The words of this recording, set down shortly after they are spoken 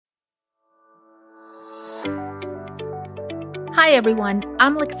Hi, everyone.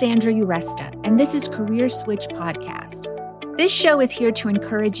 I'm Alexandra Uresta, and this is Career Switch Podcast. This show is here to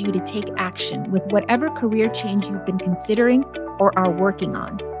encourage you to take action with whatever career change you've been considering or are working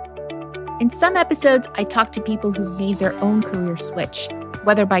on. In some episodes, I talk to people who've made their own career switch,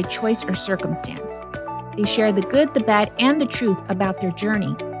 whether by choice or circumstance. They share the good, the bad, and the truth about their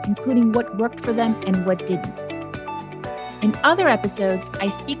journey, including what worked for them and what didn't. In other episodes, I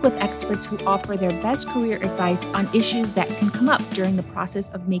speak with experts who offer their best career advice on issues that can come up during the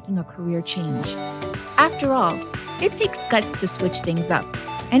process of making a career change. After all, it takes guts to switch things up,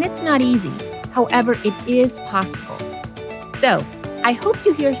 and it's not easy. However, it is possible. So, I hope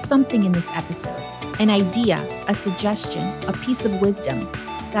you hear something in this episode, an idea, a suggestion, a piece of wisdom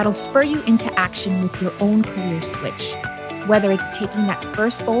that'll spur you into action with your own career switch, whether it's taking that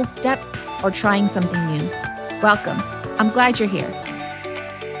first bold step or trying something new. Welcome. I'm glad you're here.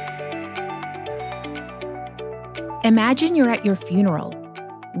 Imagine you're at your funeral.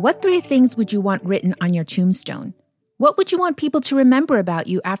 What 3 things would you want written on your tombstone? What would you want people to remember about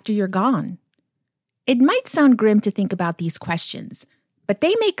you after you're gone? It might sound grim to think about these questions, but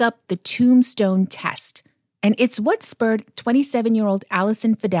they make up the tombstone test, and it's what spurred 27-year-old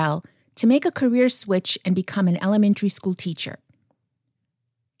Allison Fidel to make a career switch and become an elementary school teacher.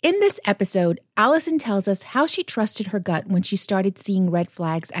 In this episode, Allison tells us how she trusted her gut when she started seeing red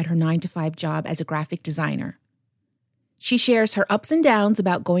flags at her 9-to-5 job as a graphic designer. She shares her ups and downs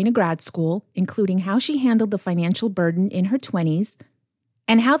about going to grad school, including how she handled the financial burden in her 20s,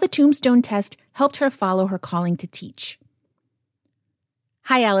 and how the tombstone test helped her follow her calling to teach.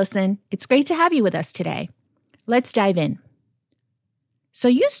 Hi, Allison. It's great to have you with us today. Let's dive in. So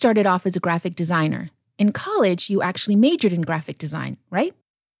you started off as a graphic designer. In college, you actually majored in graphic design, right?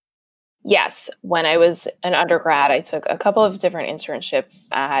 Yes. When I was an undergrad, I took a couple of different internships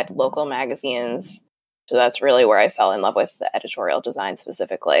at local magazines. So that's really where I fell in love with the editorial design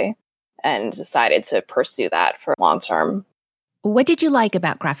specifically and decided to pursue that for long term. What did you like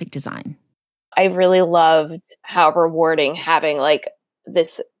about graphic design? I really loved how rewarding having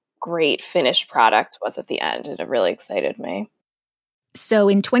this great finished product was at the end. It really excited me. So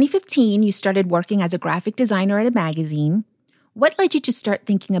in 2015, you started working as a graphic designer at a magazine. What led you to start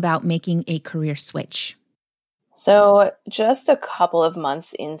thinking about making a career switch? So just a couple of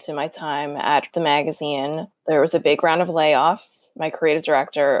months into my time at the magazine, there was a big round of layoffs. My creative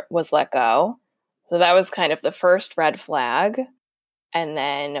director was let go. So that was kind of the first red flag. And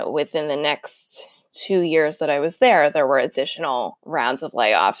then within the next 2 years that I was there were additional rounds of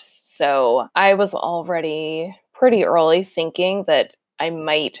layoffs. So I was already pretty early thinking that I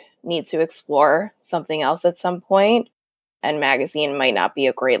might need to explore something else at some point, and magazine might not be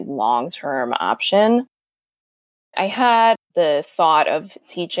a great long-term option. I had the thought of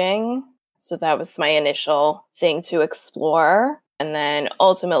teaching, so that was my initial thing to explore. And then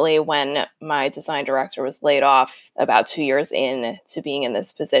ultimately, when my design director was laid off about 2 years in to being in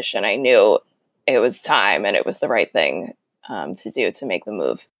this position, I knew it was time and it was the right thing to do to make the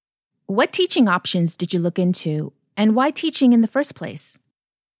move. What teaching options did you look into, and why teaching in the first place?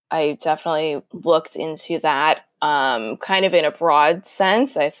 I definitely looked into that kind of in a broad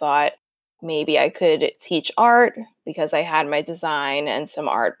sense. I thought maybe I could teach art because I had my design and some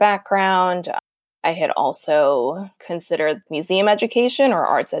art background. I had also considered museum education or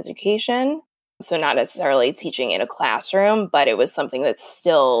arts education. So not necessarily teaching in a classroom, but it was something that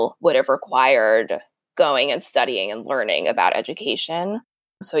still would have required going and studying and learning about education.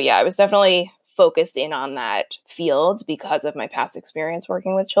 So yeah, I was definitely focused in on that field because of my past experience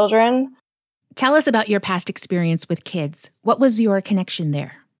working with children. Tell us about your past experience with kids. What was your connection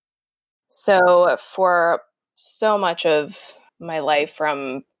there? So for so much of my life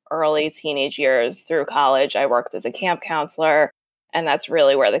from early teenage years through college, I worked as a camp counselor, and that's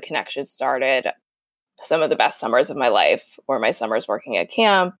really where the connection started. Some of the best summers of my life were my summers working at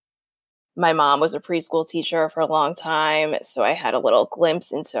camp. My mom was a preschool teacher for a long time, so I had a little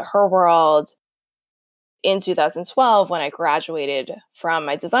glimpse into her world. In 2012, when I graduated from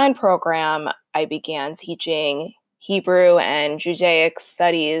my design program, I began teaching Hebrew and Judaic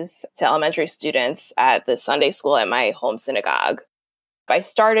studies to elementary students at the Sunday school at my home synagogue. I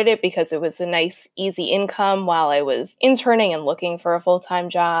started it because it was a nice, easy income while I was interning and looking for a full-time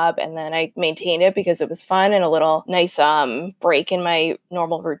job. And then I maintained it because it was fun and a little nice break in my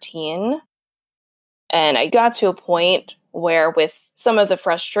normal routine. And I got to a point where, with some of the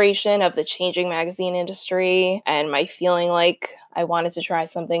frustration of the changing magazine industry and my feeling like I wanted to try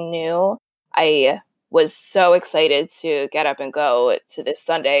something new, I was so excited to get up and go to this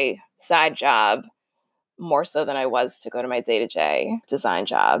Sunday side job, more so than I was to go to my day-to-day design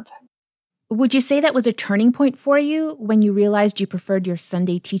job. Would you say that was a turning point for you when you realized you preferred your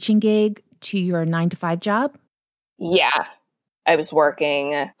Sunday teaching gig to your 9 to 5 job? Yeah. I was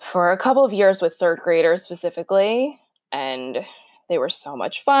working for a couple of years with third graders specifically, and they were so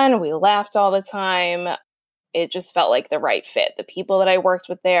much fun. We laughed all the time. It just felt like the right fit. The people that I worked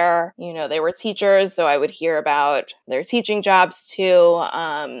with there, they were teachers, so I would hear about their teaching jobs too.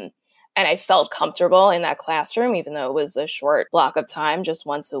 And I felt comfortable in that classroom, even though it was a short block of time, just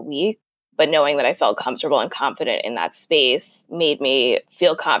once a week. But knowing that I felt comfortable and confident in that space made me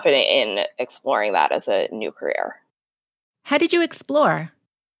feel confident in exploring that as a new career. How did you explore?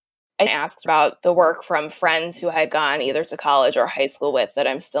 I asked about the work from friends who I had gone either to college or high school with that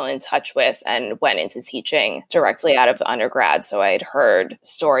I'm still in touch with, and went into teaching directly out of undergrad. So I had heard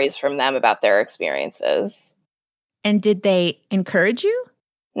stories from them about their experiences. And did they encourage you?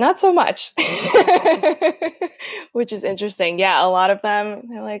 Not so much, which is interesting. Yeah, a lot of them,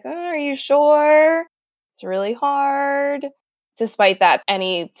 they're like, oh, are you sure? It's really hard. Despite that,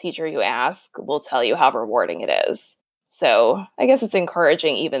 any teacher you ask will tell you how rewarding it is. So I guess it's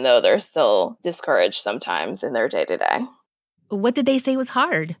encouraging, even though they're still discouraged sometimes in their day-to-day. What did they say was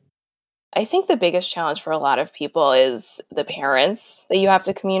hard? I think the biggest challenge for a lot of people is the parents that you have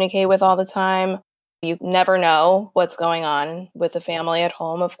to communicate with all the time. You never know what's going on with the family at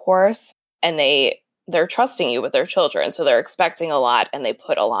home, of course, and they're trusting you with their children, so they're expecting a lot, and they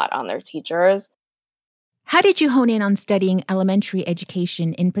put a lot on their teachers. How did you hone in on studying elementary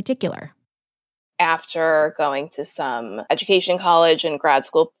education in particular? After going to some education college and grad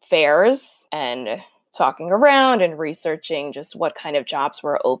school fairs and talking around and researching just what kind of jobs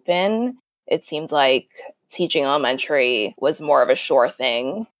were open, it seemed like teaching elementary was more of a sure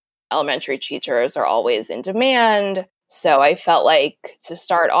thing. Elementary teachers are always in demand. So I felt like to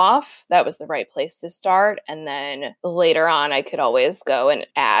start off, that was the right place to start. And then later on, I could always go and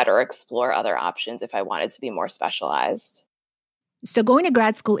add or explore other options if I wanted to be more specialized. So going to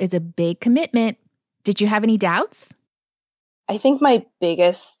grad school is a big commitment. Did you have any doubts? I think my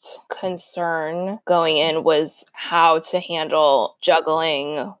biggest concern going in was how to handle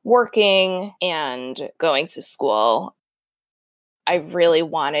juggling working and going to school. I really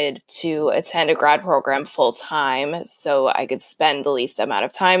wanted to attend a grad program full time so I could spend the least amount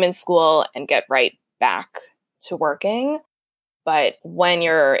of time in school and get right back to working. But when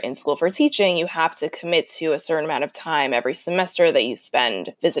you're in school for teaching, you have to commit to a certain amount of time every semester that you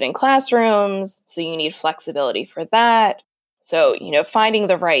spend visiting classrooms. So you need flexibility for that. So, finding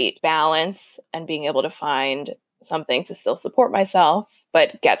the right balance and being able to find something to still support myself,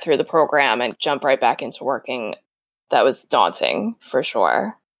 but get through the program and jump right back into working, that was daunting for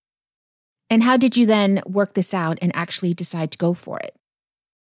sure. And how did you then work this out and actually decide to go for it?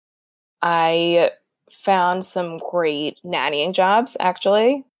 I found some great nannying jobs,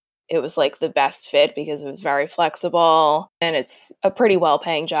 actually. It was like the best fit because it was very flexible and it's a pretty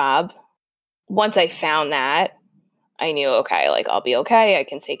well-paying job. Once I found that, I knew, okay, I'll be okay. I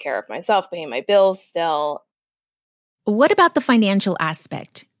can take care of myself, pay my bills still. What about the financial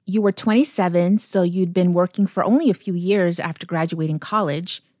aspect? You were 27, so you'd been working for only a few years after graduating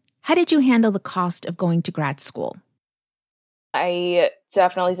college. How did you handle the cost of going to grad school? I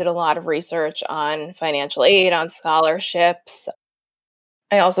definitely did a lot of research on financial aid, on scholarships.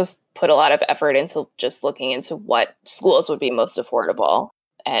 I also put a lot of effort into just looking into what schools would be most affordable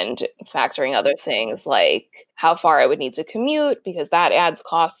and factoring other things like how far I would need to commute because that adds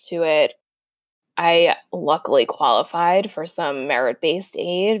cost to it. I luckily qualified for some merit-based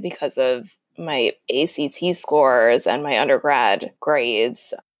aid because of my ACT scores and my undergrad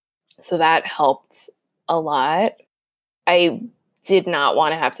grades. So that helped a lot. I did not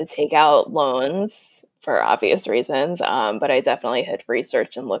want to have to take out loans for obvious reasons, but I definitely had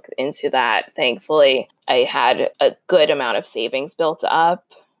researched and looked into that. Thankfully, I had a good amount of savings built up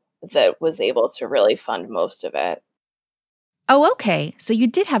that was able to really fund most of it. Oh, okay. So you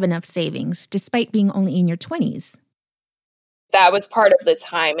did have enough savings despite being only in your 20s. That was part of the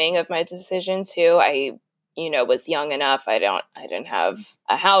timing of my decision too. I, was young enough. I didn't have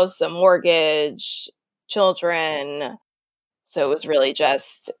a house, a mortgage, children. So it was really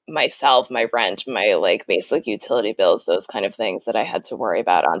just myself, my rent, my basic utility bills, those kind of things that I had to worry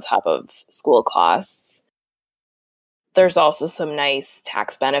about on top of school costs. There's also some nice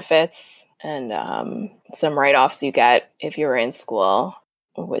tax benefits and some write-offs you get if you were in school,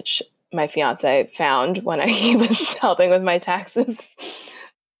 which my fiance found when he was helping with my taxes.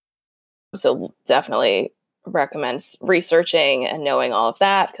 So definitely recommend researching and knowing all of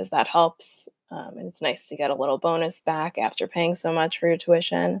that because that helps. And it's nice to get a little bonus back after paying so much for your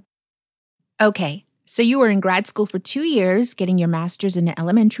tuition. Okay, So you were in grad school for 2 years, getting your master's in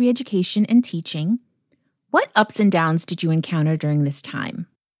elementary education and teaching. What ups and downs did you encounter during this time?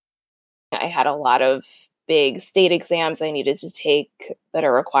 I had a lot of big state exams I needed to take that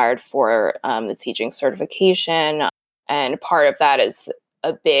are required for the teaching certification. And part of that is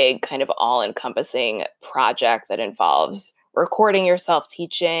a big kind of all-encompassing project that involves recording yourself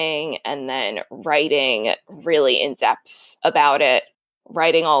teaching and then writing really in depth about it,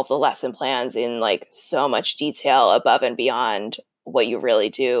 writing all of the lesson plans in like so much detail above and beyond what you really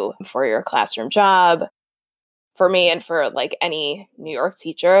do for your classroom job. For me and for like any New York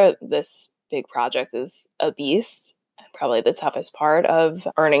teacher, this big project is a beast and probably the toughest part of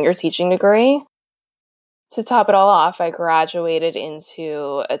earning your teaching degree. To top it all off, I graduated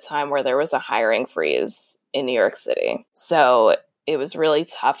into a time where there was a hiring freeze in New York City. So it was really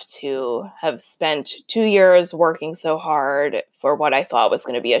tough to have spent 2 years working so hard for what I thought was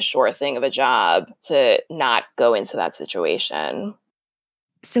going to be a sure thing of a job to not go into that situation.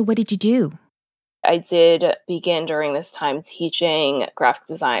 So what did you do? I did begin during this time teaching graphic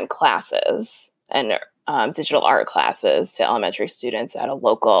design classes and digital art classes to elementary students at a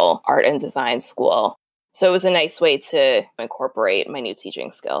local art and design school. So it was a nice way to incorporate my new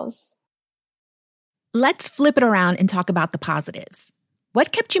teaching skills. Let's flip it around and talk about the positives.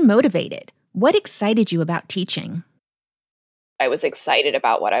 What kept you motivated? What excited you about teaching? I was excited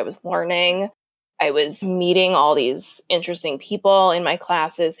about what I was learning. I was meeting all these interesting people in my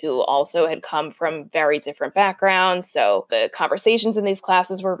classes who also had come from very different backgrounds. So the conversations in these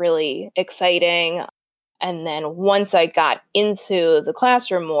classes were really exciting. And then once I got into the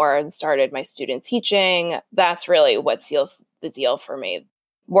classroom more and started my student teaching, that's really what seals the deal for me.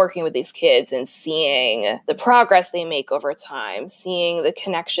 Working with these kids and seeing the progress they make over time, seeing the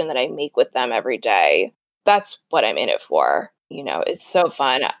connection that I make with them every day. That's what I'm in it for. You know, it's so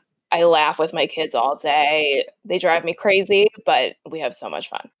fun. I laugh with my kids all day. They drive me crazy, but we have so much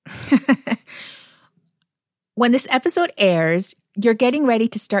fun. When this episode airs, you're getting ready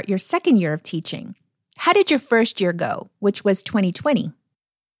to start your second year of teaching. How did your first year go, which was 2020?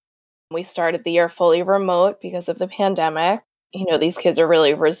 We started the year fully remote because of the pandemic. You know, these kids are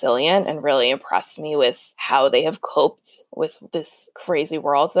really resilient and really impressed me with how they have coped with this crazy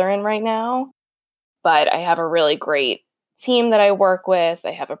world they're in right now. But I have a really great team that I work with.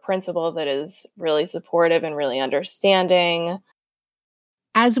 I have a principal that is really supportive and really understanding.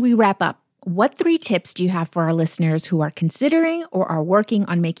 As we wrap up, what 3 tips do you have for our listeners who are considering or are working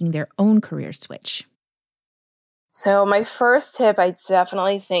on making their own career switch? So my first tip, I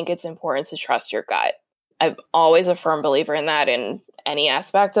definitely think it's important to trust your gut. I'm always a firm believer in that in any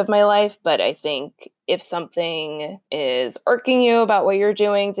aspect of my life, but I think if something is irking you about what you're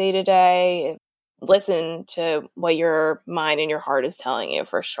doing day to day, listen to what your mind and your heart is telling you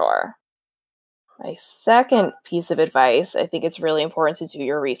for sure. My second piece of advice, I think it's really important to do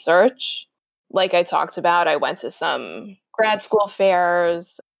your research. Like I talked about, I went to some grad school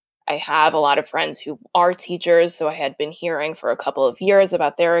fairs. I have a lot of friends who are teachers, so I had been hearing for a couple of years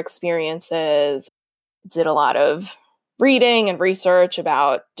about their experiences. Did a lot of reading and research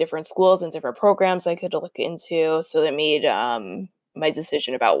about different schools and different programs I could look into. So that made my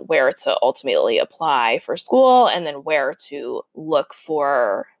decision about where to ultimately apply for school and then where to look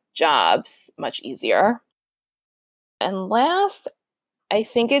for jobs much easier. And last, I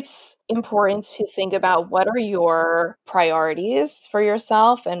think it's important to think about what are your priorities for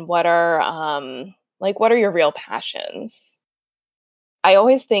yourself and what are your real passions. I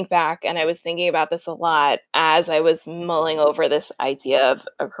always think back, and I was thinking about this a lot as I was mulling over this idea of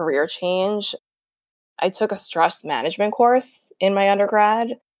a career change. I took a stress management course in my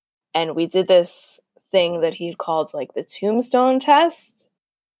undergrad, and we did this thing that he called like the tombstone test.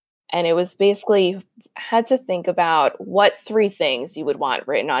 And it was basically, you had to think about what 3 things you would want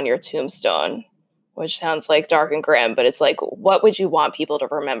written on your tombstone, which sounds like dark and grim, but it's like, what would you want people to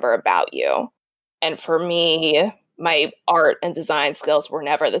remember about you? And for me, my art and design skills were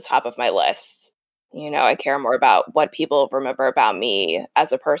never the top of my list. You know, I care more about what people remember about me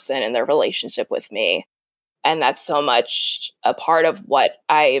as a person and their relationship with me. And that's so much a part of what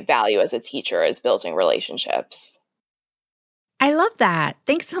I value as a teacher is building relationships. I love that.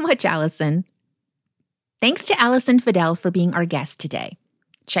 Thanks so much, Allison. Thanks to Allison Fidel for being our guest today.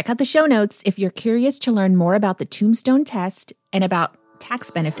 Check out the show notes if you're curious to learn more about the tombstone test and about tax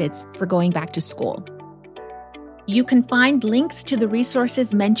benefits for going back to school. You can find links to the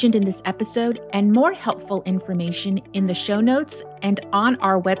resources mentioned in this episode and more helpful information in the show notes and on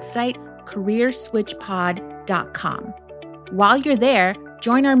our website, careerswitchpod.com. While you're there,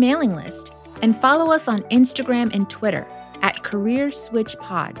 join our mailing list and follow us on Instagram and Twitter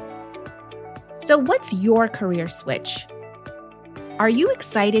 @CareerSwitchPod. So what's your career switch? Are you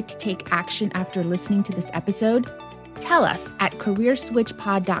excited to take action after listening to this episode? Tell us at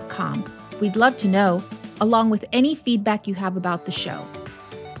careerswitchpod.com. We'd love to know, along with any feedback you have about the show.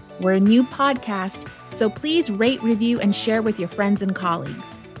 We're a new podcast, so please rate, review, and share with your friends and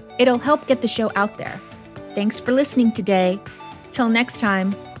colleagues. It'll help get the show out there. Thanks for listening today. Till next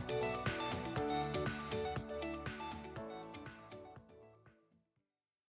time.